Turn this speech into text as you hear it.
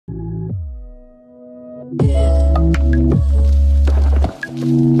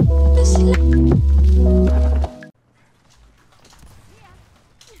Oh,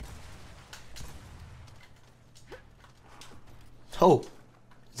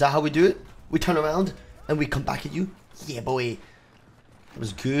 is that how we do it? We turn around and we come back at you? Yeah, boy. It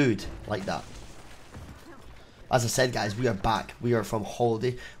was good like that. As I said, guys, we are back. We are from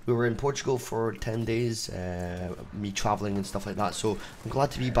holiday. We were in Portugal for 10 days, me traveling and stuff like that. So I'm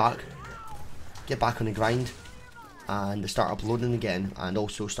glad to be back. Get back on the grind and start uploading again, and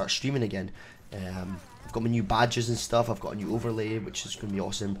also start streaming again. I've got my new badges and stuff. I've got a new overlay, which is going to be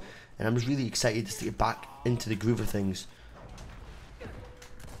awesome. And I'm just really excited to get back into the groove of things.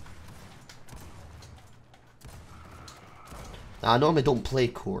 Now, I normally don't play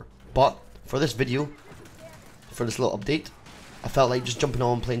core, but for this video, for this little update, I felt like just jumping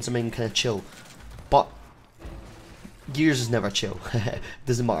on, playing something kind of chill. But Gears is never chill.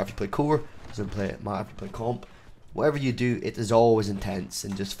 Doesn't matter if you play core, doesn't matter if you play comp. Whatever you do, it is always intense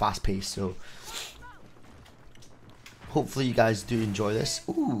and just fast paced. So hopefully you guys do enjoy this.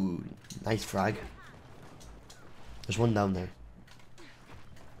 Ooh, nice frag. There's one down there.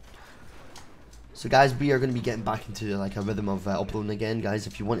 So guys, we are going to be getting back into like a rhythm of uploading again, guys.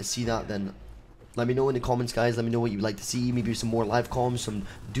 If you want to see that, then let me know in the comments, guys. Let me know what you'd like to see. Maybe some more live comms, some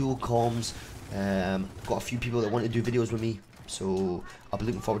dual comms. Got a few people that want to do videos with me, so I'll be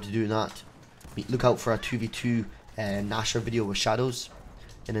looking forward to doing that. Look out for a 2v2 Gnasher video with shadows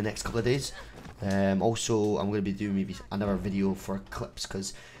in the next couple of days. Also, I'm going to be doing maybe another video for clips,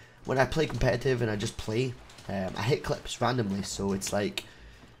 because when I play competitive and I just play, I hit clips randomly, so it's like,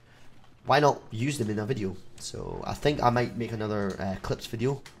 why not use them in a video? So I think I might make another clips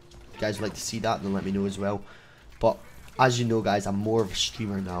video. If you guys would like to see that, then let me know as well. But as you know, guys, I'm more of a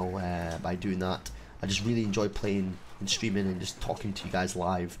streamer now by doing that. I just really enjoy playing and streaming and just talking to you guys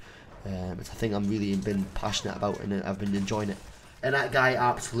live. It's a thing I'm really been passionate about, and I've been enjoying it. And that guy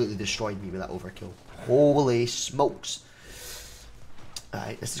absolutely destroyed me with that overkill. Holy smokes.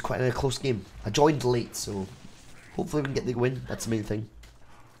 Alright, this is quite a close game. I joined late, so hopefully we can get the win. That's the main thing.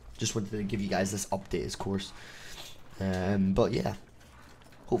 Just wanted to give you guys this update, of course. But yeah,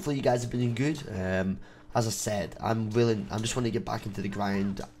 hopefully you guys have been doing good. As I said, I'm just want to get back into the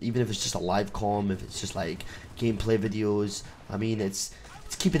grind, even if it's just a live comm, if it's just like gameplay videos. I mean, it's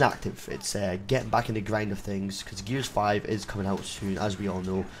keeping active. It's getting back in the grind of things, because Gears 5 is coming out soon, as we all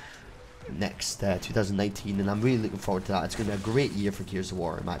know, next 2019, and I'm really looking forward to that. It's going to be a great year for Gears of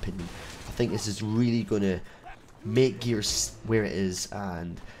War, in my opinion. I think this is really going to make Gears where it is,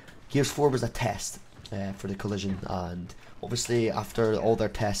 and Gears 4 was a test for the Collision, and obviously after all their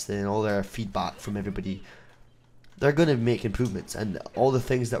testing and all their feedback from everybody, they're going to make improvements, and all the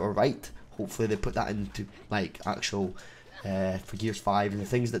things that were right, hopefully they put that into like actual for Gears 5, and the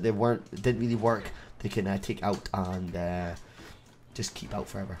things that didn't really work, they can take out and just keep out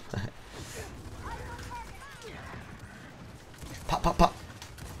forever. Pop, pop, pop,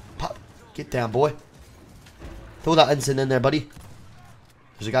 pop, get down, boy. Throw that ensign in there, buddy.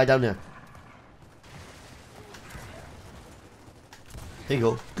 There's a guy down there. There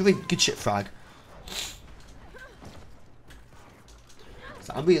you go. Good shit, frag.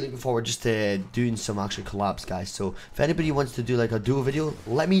 So I'm really looking forward just to doing some actual collabs, guys. So if anybody wants to do like a duo video,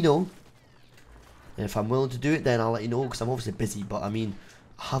 let me know. And if I'm willing to do it, then I'll let you know, because I'm obviously busy. But I mean,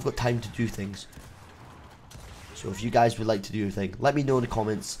 I have got time to do things. So if you guys would like to do a thing, let me know in the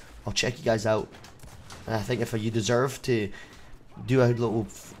comments. I'll check you guys out. And I think if you deserve to do a little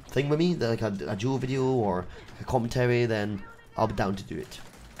thing with me, like a dual video or a commentary, then I'll be down to do it.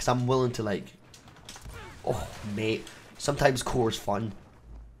 Because I'm willing to, like, oh mate, sometimes core is fun.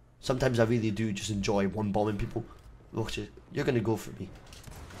 Sometimes I really do just enjoy one bombing people. Look, you're gonna go for me,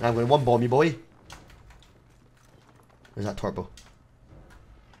 and I'm gonna one bomb you, boy. Where's that turbo?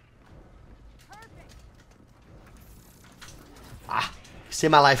 Ah, save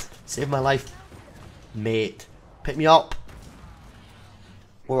my life, mate. Pick me up.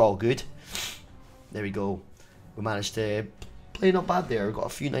 We're all good. There we go. We managed to play not bad there. We got a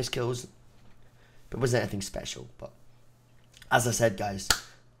few nice kills, but it wasn't anything special. But as I said, guys,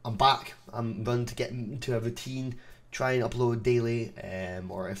 I'm back. I'm going to get into a routine, try and upload daily,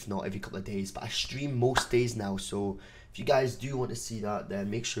 or if not every couple of days. But I stream most days now, so if you guys do want to see that, then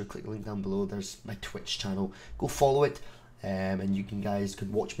make sure to click the link down below. There's my Twitch channel. Go follow it. And you guys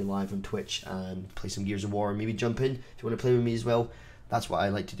could watch me live on Twitch and play some Gears of War, and maybe jump in if you want to play with me as well. That's what I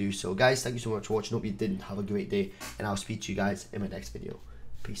like to do. So guys, thank you so much for watching. Hope you did have a great day, and I'll speak to you guys in my next video.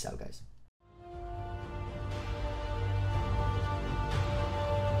 Peace out, guys.